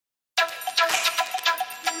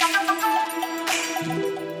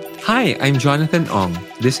Hi, I'm Jonathan Ong,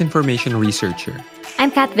 disinformation researcher. I'm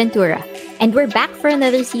Kat Ventura, and we're back for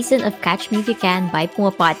another season of Catch Me If You Can by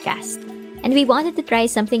Puma Podcast. And we wanted to try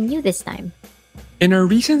something new this time. In our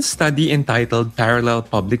recent study entitled Parallel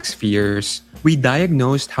Public Spheres, we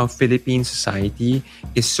diagnosed how Philippine society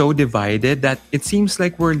is so divided that it seems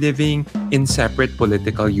like we're living in separate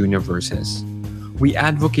political universes. We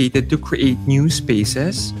advocated to create new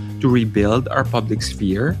spaces to rebuild our public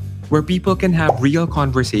sphere where people can have real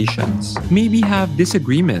conversations, maybe have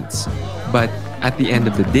disagreements, but at the end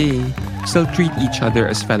of the day, still treat each other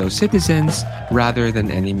as fellow citizens rather than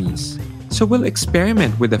enemies. So we'll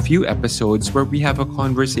experiment with a few episodes where we have a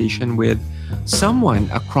conversation with someone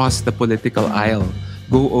across the political aisle,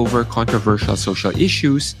 go over controversial social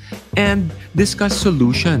issues, and discuss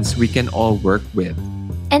solutions we can all work with.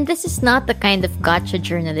 And this is not the kind of gotcha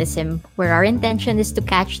journalism where our intention is to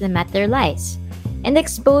catch them at their lies and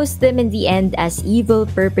expose them in the end as evil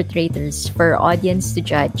perpetrators for our audience to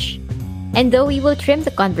judge. And though we will trim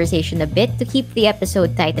the conversation a bit to keep the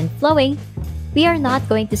episode tight and flowing, we are not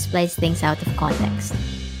going to splice things out of context.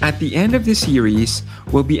 At the end of the series,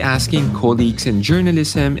 we'll be asking colleagues in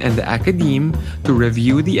journalism and the academe to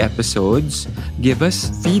review the episodes, give us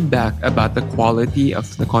feedback about the quality of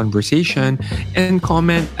the conversation, and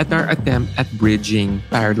comment at our attempt at bridging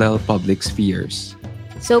parallel public spheres.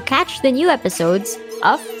 So catch the new episodes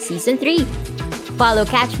of Season 3. Follow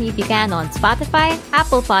Catch Me If You Can on Spotify,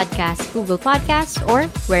 Apple Podcasts, Google Podcasts, or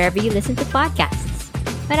wherever you listen to podcasts.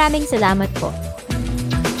 Maraming salamat po.